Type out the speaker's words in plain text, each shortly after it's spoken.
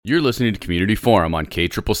You're listening to Community Forum on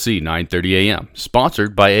KCCC 930 AM,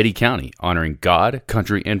 sponsored by Eddy County, honoring God,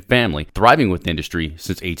 country, and family, thriving with industry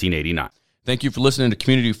since 1889. Thank you for listening to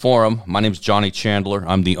Community Forum. My name is Johnny Chandler.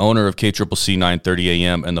 I'm the owner of KCCC 930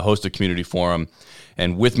 AM and the host of Community Forum.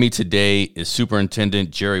 And with me today is Superintendent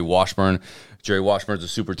Jerry Washburn. Jerry Washburn is the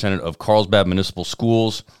superintendent of Carlsbad Municipal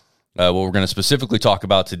Schools. What we're going to specifically talk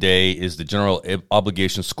about today is the general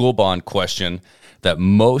obligation school bond question that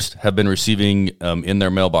most have been receiving in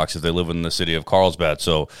their mailbox if they live in the city of Carlsbad.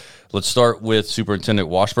 So let's start with Superintendent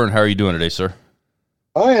Washburn. How are you doing today, sir?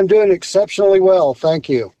 I am doing exceptionally well. Thank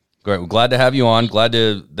you. Great. Well, glad to have you on. Glad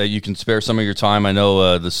that you can spare some of your time. I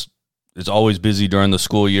know this is always busy during the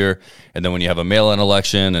school year. And then when you have a mail-in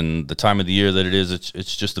election and the time of the year that it is,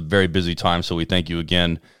 it's just a very busy time. So we thank you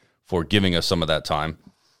again for giving us some of that time.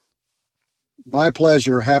 My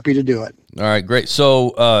pleasure. Happy to do it. All right, great.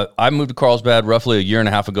 So I moved to Carlsbad roughly a year and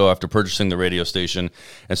a half ago after purchasing the radio station.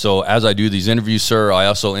 And so as I do these interviews, sir, I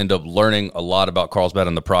also end up learning a lot about Carlsbad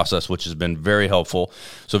in the process, which has been very helpful.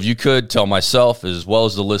 So if you could tell myself as well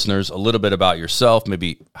as the listeners a little bit about yourself,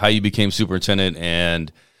 maybe how you became superintendent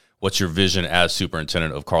and what's your vision as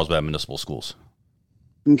superintendent of Carlsbad Municipal Schools.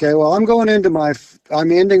 Okay, well, I'm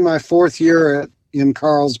ending my fourth year in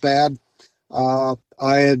Carlsbad. I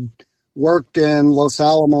had worked in Los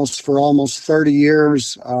Alamos for almost 30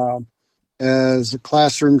 years as a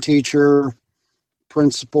classroom teacher,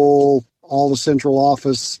 principal, all the central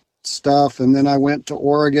office stuff. And then I went to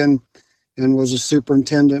Oregon and was a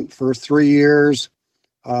superintendent for 3 years.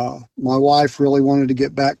 My wife really wanted to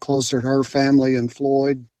get back closer to her family in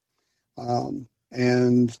Floyd.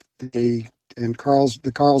 And the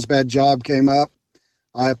Carlsbad job came up.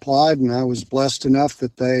 I applied and I was blessed enough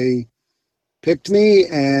that they picked me,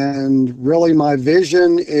 and really my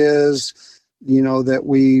vision is,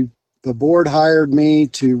 that the board hired me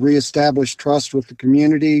to reestablish trust with the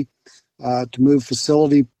community, to move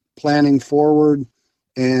facility planning forward,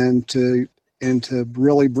 and to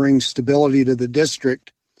really bring stability to the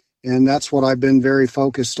district. And that's what I've been very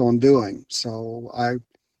focused on doing. So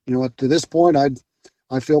to this point,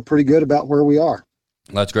 I feel pretty good about where we are.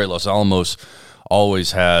 That's great. Los Alamos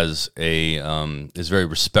always has is very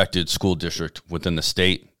respected school district within the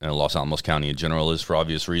state, and Los Alamos County in general is for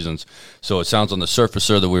obvious reasons. So it sounds on the surface,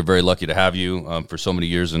 sir, that we're very lucky to have you for so many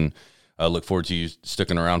years, and I look forward to you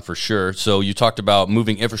sticking around for sure. So you talked about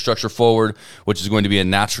moving infrastructure forward, which is going to be a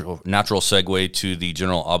natural segue to the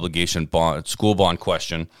general obligation school bond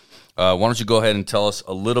question. Why don't you go ahead and tell us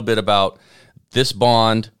a little bit about this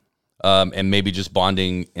bond, and maybe just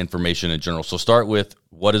bonding information in general. So start with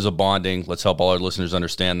what is a bonding. Let's help all our listeners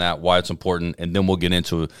understand that, why it's important, and then we'll get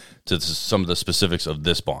into some of the specifics of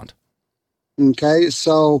this bond. Okay,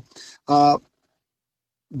 so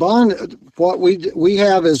bond, what we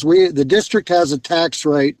have is the district has a tax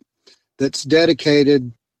rate that's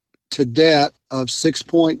dedicated to debt of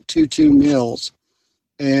 6.22 mils,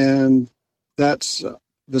 and that's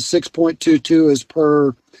the 6.22 is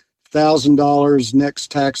per $1,000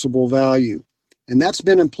 next taxable value. And that's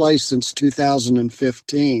been in place since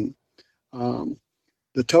 2015.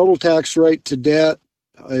 The total tax rate to debt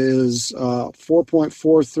is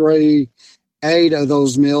 4.438 of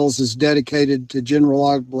those mills is dedicated to general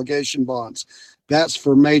obligation bonds. That's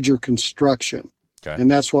for major construction. Okay.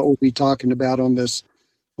 And that's what we'll be talking about on this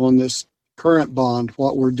current bond.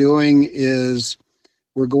 What we're doing is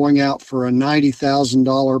we're going out for a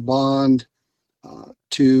 $90,000 bond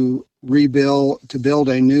to build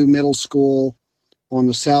a new middle school on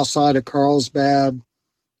the south side of Carlsbad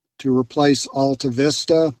to replace Alta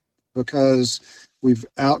Vista, because we've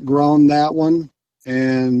outgrown that one,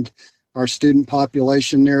 and our student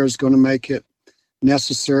population there is going to make it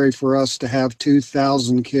necessary for us to have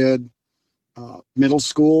 2,000 kid middle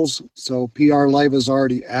schools. So PR Leyva is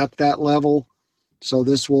already at that level. So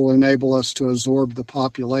this will enable us to absorb the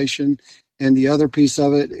population. And the other piece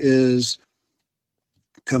of it is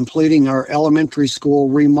completing our elementary school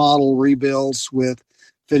remodel rebuilds with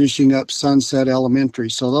finishing up Sunset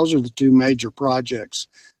Elementary. So those are the two major projects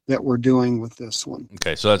that we're doing with this one.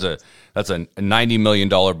 Okay, so that's a $90 million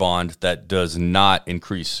bond that does not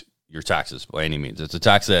increase your taxes by any means. It's a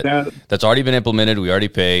tax that's already been implemented. We already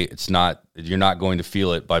pay. You're not going to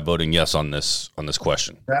feel it by voting yes on this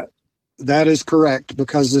question. That is correct,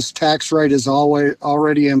 because this tax rate is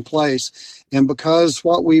already in place, and because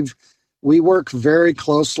we work very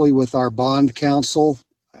closely with our bond counsel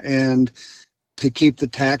and to keep the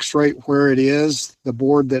tax rate where it is. The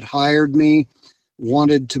board that hired me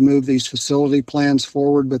wanted to move these facility plans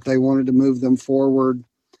forward, but they wanted to move them forward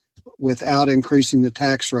without increasing the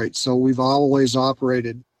tax rate. So we've always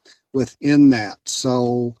operated within that.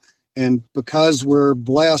 So And because we're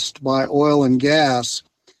blessed by oil and gas,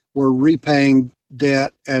 we're repaying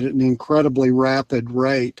debt at an incredibly rapid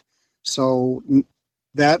rate. So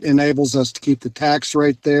that enables us to keep the tax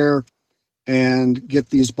rate there and get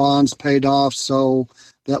these bonds paid off, so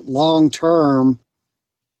that long term,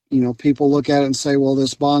 people look at it and say, well,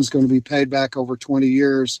 this bond's going to be paid back over 20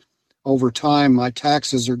 years. Over time, my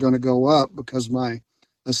taxes are going to go up because my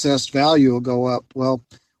assessed value will go up. Well,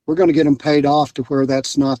 we're going to get them paid off to where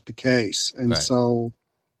that's not the case. And right. So,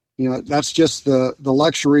 that's just the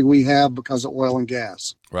luxury we have because of oil and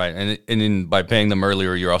gas. Right. And by paying them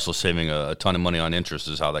earlier, you're also saving a ton of money on interest,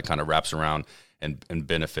 is how that kind of wraps around and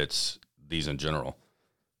benefits these in general.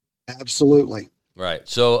 Absolutely. Right.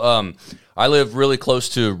 So I live really close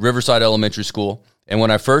to Riverside Elementary School. And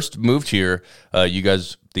when I first moved here,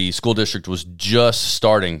 the school district was just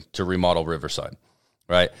starting to remodel Riverside.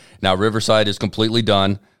 Right. Now, Riverside is completely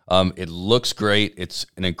done. It looks great. It's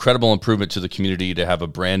an incredible improvement to the community to have a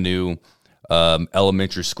brand new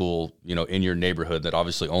elementary school, in your neighborhood that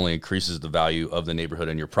obviously only increases the value of the neighborhood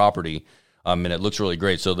and your property. And it looks really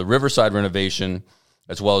great. So the Riverside renovation,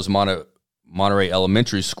 as well as Monterey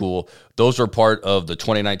Elementary School, those are part of the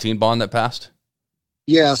 2019 bond that passed?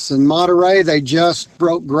 Yes, in Monterey, they just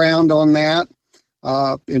broke ground on that.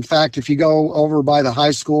 In fact, if you go over by the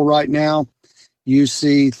high school right now, you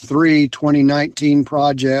see 3 2019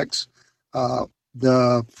 projects,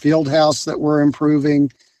 the field house that we're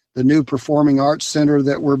improving, the new performing arts center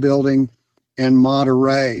that we're building, and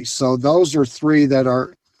Monterey. So those are 3 that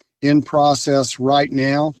are in process right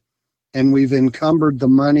now, and we've encumbered the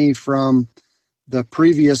money from the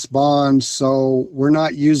previous bonds, so we're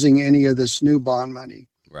not using any of this new bond money.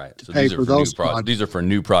 Right. So these are for these are for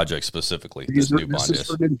new projects specifically. This is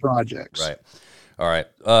for new projects. Right. All right.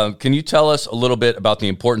 Can you tell us a little bit about the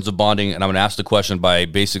importance of bonding? And I'm going to ask the question by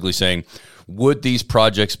basically saying, would these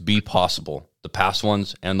projects be possible, the past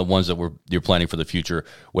ones and the ones that you're planning for the future,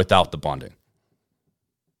 without the bonding?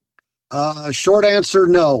 Short answer,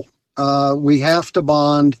 no. We have to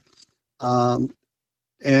bond, and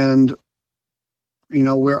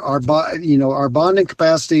our bonding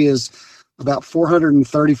capacity is about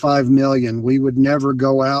 $435 million. We would never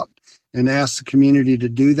go out and ask the community to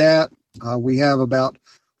do that. We have about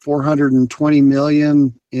 $420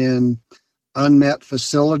 million in unmet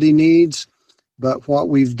facility needs. But what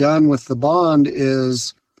we've done with the bond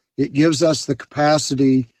is it gives us the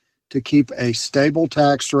capacity to keep a stable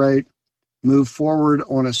tax rate, move forward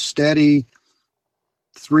on a steady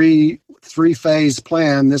three-phase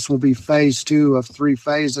plan. This will be phase 2 of 3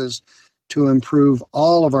 phases to improve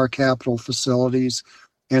all of our capital facilities.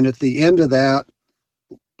 And at the end of that,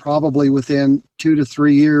 probably within 2 to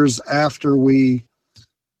 3 years after we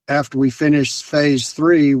finish phase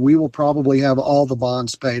 3, we will probably have all the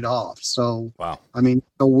bonds paid off. So, wow. I mean,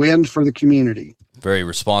 a win for the community. Very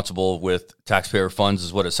responsible with taxpayer funds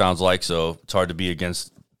is what it sounds like. So it's hard to be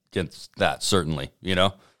against that, certainly,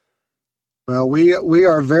 Well, we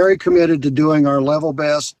are very committed to doing our level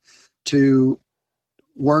best to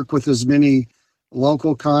work with as many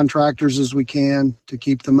local contractors as we can to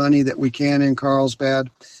keep the money that we can in Carlsbad,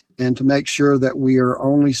 and to make sure that we are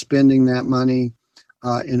only spending that money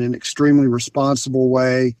in an extremely responsible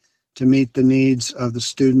way to meet the needs of the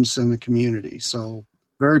students and the community. So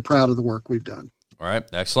very proud of the work we've done. All right.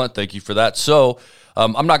 Excellent. Thank you for that. So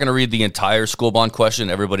I'm not going to read the entire school bond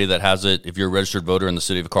question. Everybody that has it, if you're a registered voter in the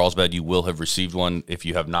city of Carlsbad, you will have received one. If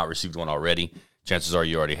you have not received one already, chances are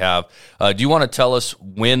you already have. Do you want to tell us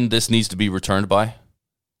when this needs to be returned by?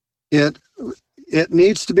 It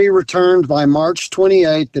needs to be returned by March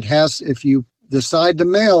 28th. If you decide to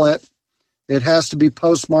mail it, it has to be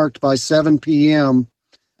postmarked by 7 p.m.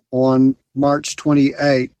 on March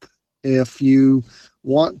 28th. If you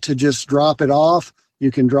want to just drop it off, you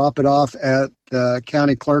can drop it off at the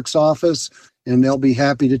county clerk's office, and they'll be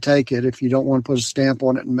happy to take it if you don't want to put a stamp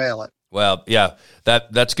on it and mail it. Well, yeah,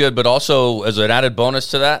 that's good. But also, as an added bonus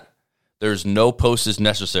to that, there's no postage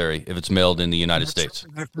necessary if it's mailed in the United States.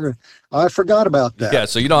 I forgot about that. Yeah,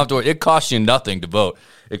 so you don't have to worry. It costs you nothing to vote.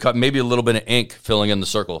 It cost maybe a little bit of ink filling in the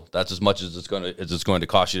circle. That's as much as it's going to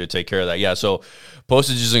cost you to take care of that. Yeah, so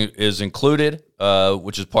postage is included,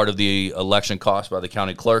 which is part of the election cost by the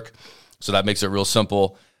county clerk. So that makes it real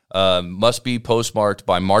simple. Must be postmarked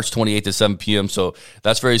by March 28th at 7 p.m. So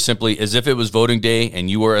that's very simply as if it was voting day and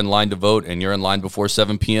you were in line to vote and you're in line before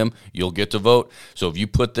 7 p.m., you'll get to vote. So if you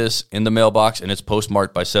put this in the mailbox and it's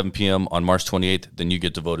postmarked by 7 p.m. on March 28th, then you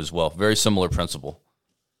get to vote as well. Very similar principle.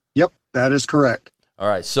 Yep, that is correct. All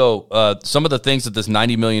right. So some of the things that this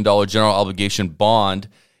 $90 million general obligation bond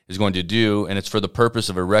is going to do, and it's for the purpose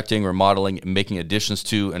of erecting, remodeling, and making additions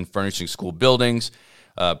to and furnishing school buildings,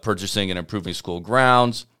 purchasing and improving school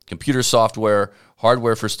grounds, computer software,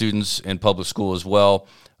 hardware for students in public school as well.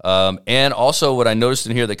 And also what I noticed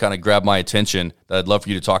in here that kind of grabbed my attention that I'd love for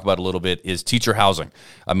you to talk about a little bit is teacher housing.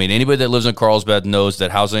 I mean, anybody that lives in Carlsbad knows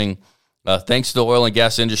that housing, thanks to the oil and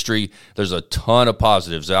gas industry, there's a ton of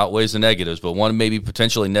positives, it outweighs the negatives, but one maybe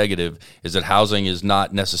potentially negative is that housing is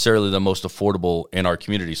not necessarily the most affordable in our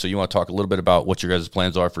community. So you want to talk a little bit about what your guys'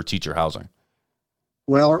 plans are for teacher housing?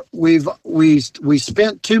 Well, we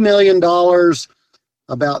spent $2 million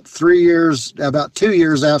about 2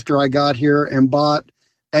 years after I got here and bought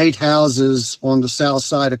 8 houses on the south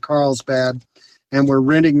side of Carlsbad, and we're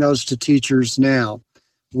renting those to teachers now.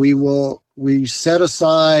 We set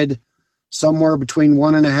aside somewhere between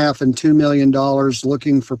 $1.5 and $2 million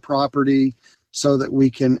looking for property so that we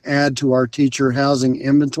can add to our teacher housing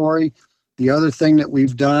inventory. The other thing that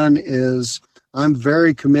we've done is I'm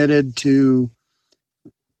very committed to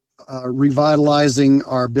revitalizing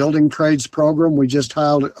our building trades program. We just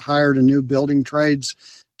hired a new building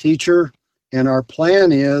trades teacher, and our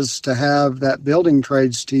plan is to have that building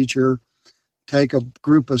trades teacher take a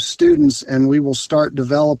group of students, and we will start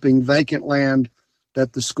developing vacant land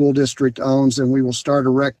that the school district owns, and we will start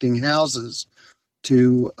erecting houses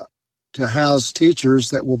to house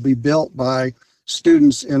teachers that will be built by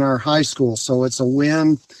students in our high school. So it's a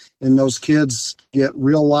win, and those kids get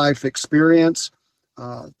real life experience.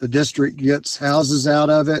 The district gets houses out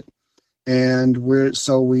of it, and we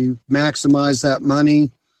maximize that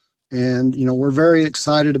money. And, we're very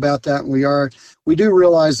excited about that. And we do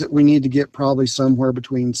realize that we need to get probably somewhere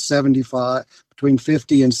between 50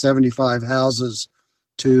 and 75 houses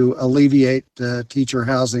to alleviate the teacher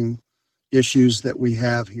housing issues that we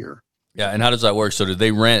have here. Yeah. And how does that work? So do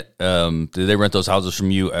they rent those houses from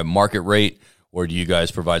you at market rate, or do you guys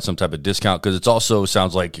provide some type of discount? Because it also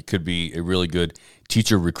sounds like it could be a really good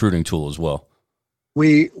teacher recruiting tool as well.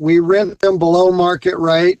 We rent them below market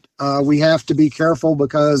rate. We have to be careful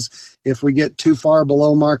because if we get too far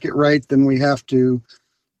below market rate, then we have to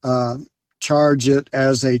charge it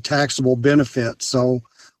as a taxable benefit. So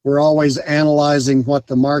we're always analyzing what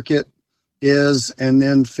the market is and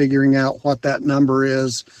then figuring out what that number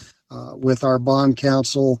is with our bond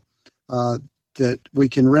counsel, that we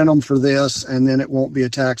can rent them for this and then it won't be a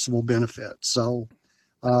taxable benefit. So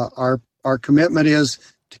our commitment is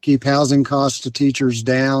to keep housing costs to teachers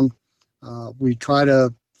down. We try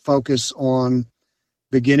to focus on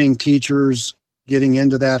beginning teachers getting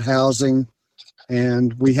into that housing.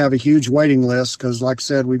 And we have a huge waiting list because, like I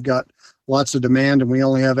said, we've got lots of demand and we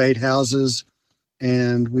only have 8 houses.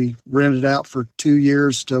 And we rent it out for 2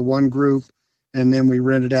 years to one group, and then we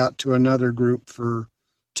rent it out to another group for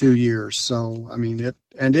 2 years. So, I mean, it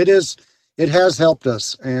has helped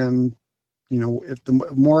us. And, if the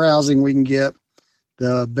more housing we can get,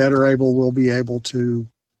 the better we'll be able to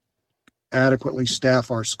adequately staff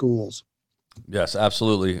our schools. Yes,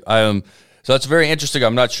 absolutely. So that's very interesting.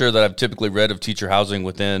 I'm not sure that I've typically read of teacher housing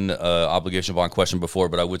within obligation bond question before,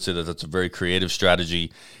 but I would say that that's a very creative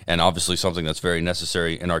strategy and obviously something that's very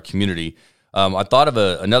necessary in our community. I thought of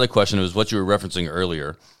another question. It was what you were referencing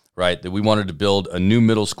earlier, right? That we wanted to build a new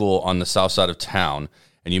middle school on the south side of town.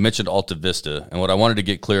 And you mentioned Alta Vista. And what I wanted to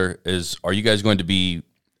get clear is, are you guys going to be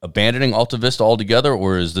abandoning Alta Vista altogether,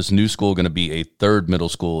 or is this new school going to be a third middle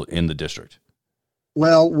school in the district?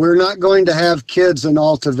 Well, we're not going to have kids in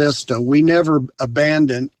Alta Vista. We never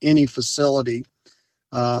abandon any facility.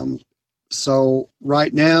 So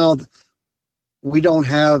right now, we don't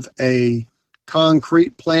have a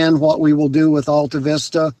concrete plan what we will do with Alta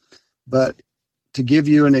Vista. But to give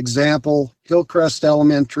you an example, Hillcrest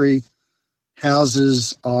Elementary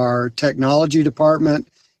houses our technology department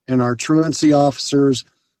and our truancy officers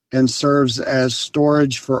and serves as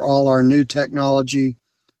storage for all our new technology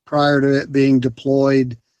prior to it being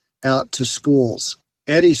deployed out to schools.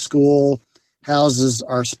 Eddy School houses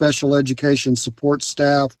our special education support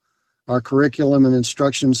staff, our curriculum and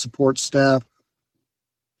instruction support staff,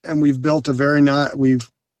 and we've built a very nice,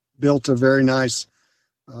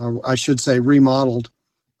 remodeled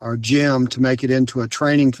our gym to make it into a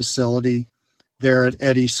training facility there at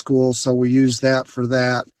Eddy School. So we use that for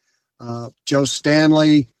that. Joe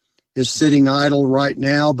Stanley is sitting idle right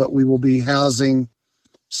now, but we will be housing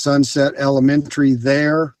Sunset Elementary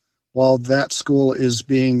there while that school is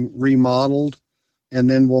being remodeled. And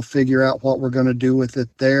then we'll figure out what we're going to do with it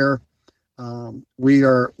there. We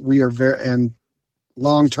are very, and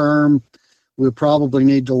long term, we'll probably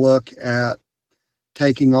need to look at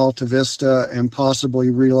taking Alta Vista and possibly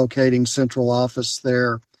relocating central office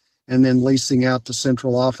there and then leasing out the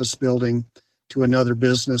central office building to another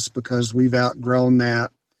business because we've outgrown that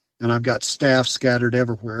and I've got staff scattered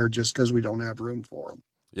everywhere just because we don't have room for them.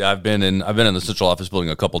 Yeah, I've been in the central office building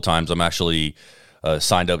a couple times. I'm actually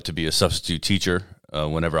signed up to be a substitute teacher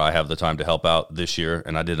whenever I have the time to help out this year,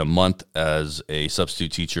 and I did a month as a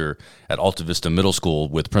substitute teacher at Alta Vista Middle School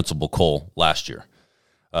with Principal Cole last year.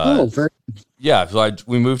 Yeah, so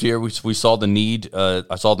we moved here. We saw the need.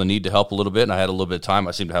 I saw the need to help a little bit, and I had a little bit of time.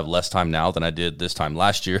 I seem to have less time now than I did this time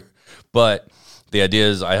last year, but the idea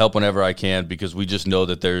is I help whenever I can because we just know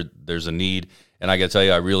that there's a need. And I got to tell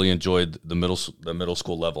you, I really enjoyed the middle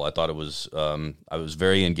school level. I thought it was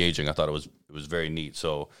very engaging. I thought it was very neat.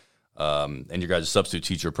 So, and your guys' substitute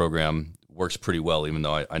teacher program works pretty well, even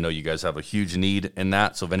though I know you guys have a huge need in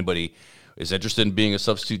that. So if anybody is interested in being a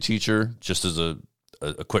substitute teacher, just as a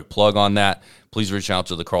quick plug on that, please reach out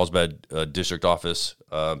to the Carlsbad district office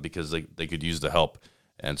because they could use the help.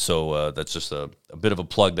 And so that's just a bit of a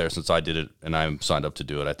plug there since I did it and I'm signed up to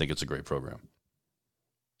do it. I think it's a great program.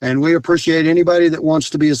 And we appreciate anybody that wants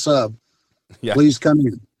to be a sub. Yeah. Please come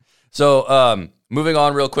in. So moving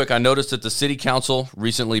on real quick, I noticed that the city council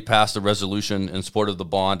recently passed a resolution in support of the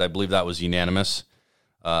bond. I believe that was unanimous,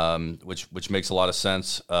 which makes a lot of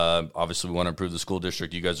sense. Obviously, we want to improve the school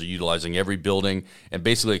district. You guys are utilizing every building and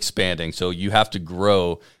basically expanding. So you have to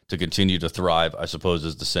grow to continue to thrive, I suppose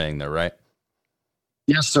is the saying there, right?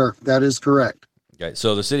 Yes, sir. That is correct. Okay,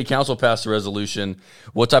 so the city council passed a resolution.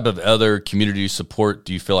 What type of other community support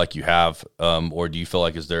do you feel like you have, or do you feel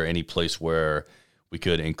like is there any place where we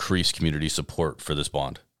could increase community support for this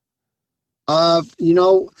bond?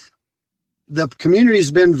 The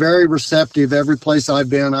community's been very receptive. Every place I've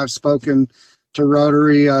been, I've spoken to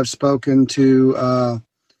Rotary. I've spoken to.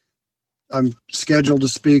 I'm scheduled to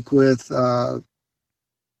speak with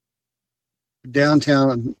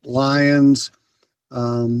Downtown Lions.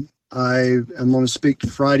 I am going to speak to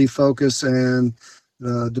Friday Focus and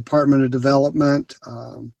the Department of Development,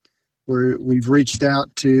 where we've reached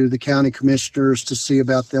out to the county commissioners to see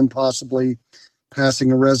about them possibly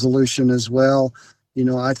passing a resolution as well.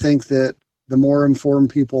 I think that the more informed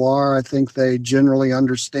people are, I think they generally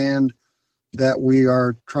understand that we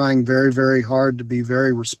are trying very, very hard to be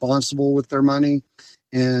very responsible with their money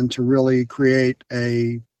and to really create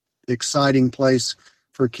a exciting place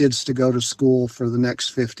for kids to go to school for the next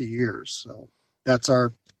 50 years. So that's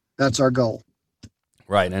our goal.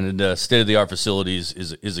 Right. And state-of-the-art facilities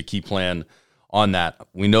is a key plan on that.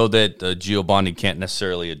 We know that geo-bonding can't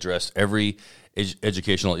necessarily address every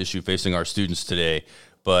educational issue facing our students today,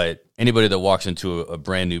 but anybody that walks into a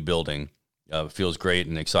brand new building feels great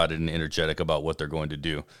and excited and energetic about what they're going to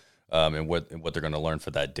do and what they're going to learn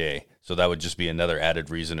for that day. So that would just be another added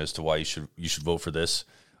reason as to why you should vote for this.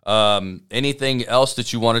 Anything else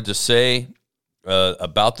that you wanted to say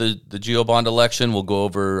about the GeoBond election? I'll go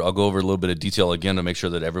over a little bit of detail again to make sure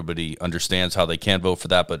that everybody understands how they can vote for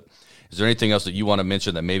that. But is there anything else that you want to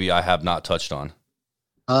mention that maybe I have not touched on?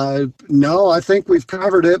 No, I think we've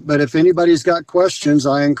covered it. But if anybody's got questions,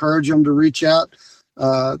 I encourage them to reach out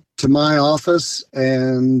to my office,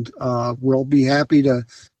 and we'll be happy to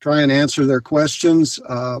try and answer their questions.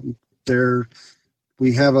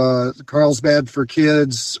 We have a Carlsbad for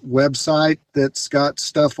Kids website that's got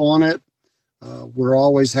stuff on it. We're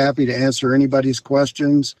always happy to answer anybody's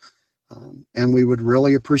questions. And we would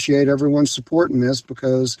really appreciate everyone supporting this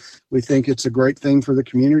because we think it's a great thing for the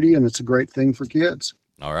community and it's a great thing for kids.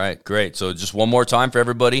 All right, great. So just one more time for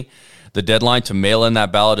everybody. The deadline to mail in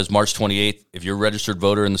that ballot is March 28th. If you're a registered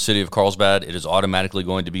voter in the city of Carlsbad, it is automatically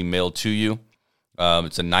going to be mailed to you.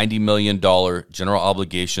 It's a $90 million general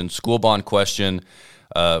obligation school bond question.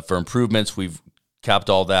 For improvements, we've capped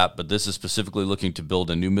all that, but this is specifically looking to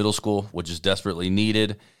build a new middle school, which is desperately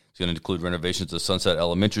needed. It's going to include renovations to Sunset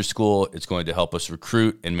Elementary School. It's going to help us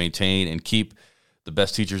recruit and maintain and keep the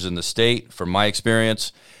best teachers in the state, from my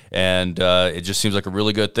experience, and it just seems like a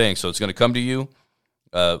really good thing. So it's going to come to you.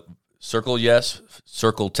 Circle yes.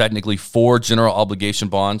 Circle technically 4 general obligation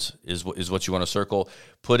bonds is what you want to circle.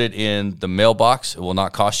 Put it in the mailbox. It will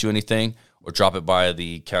not cost you anything, or drop it by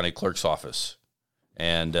the county clerk's office.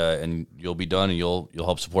 And you'll be done, and you'll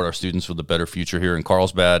help support our students with a better future here in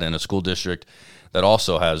Carlsbad and a school district that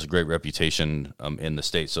also has a great reputation in the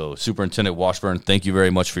state. So Superintendent Washburn, thank you very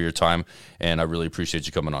much for your time, and I really appreciate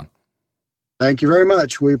you coming on. Thank you very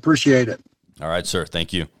much. We appreciate it. All right, sir.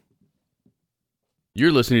 Thank you.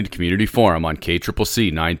 You're listening to Community Forum on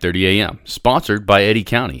KCCC 930 AM, sponsored by Eddy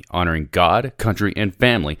County, honoring God, country, and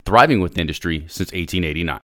family, thriving with industry since 1889.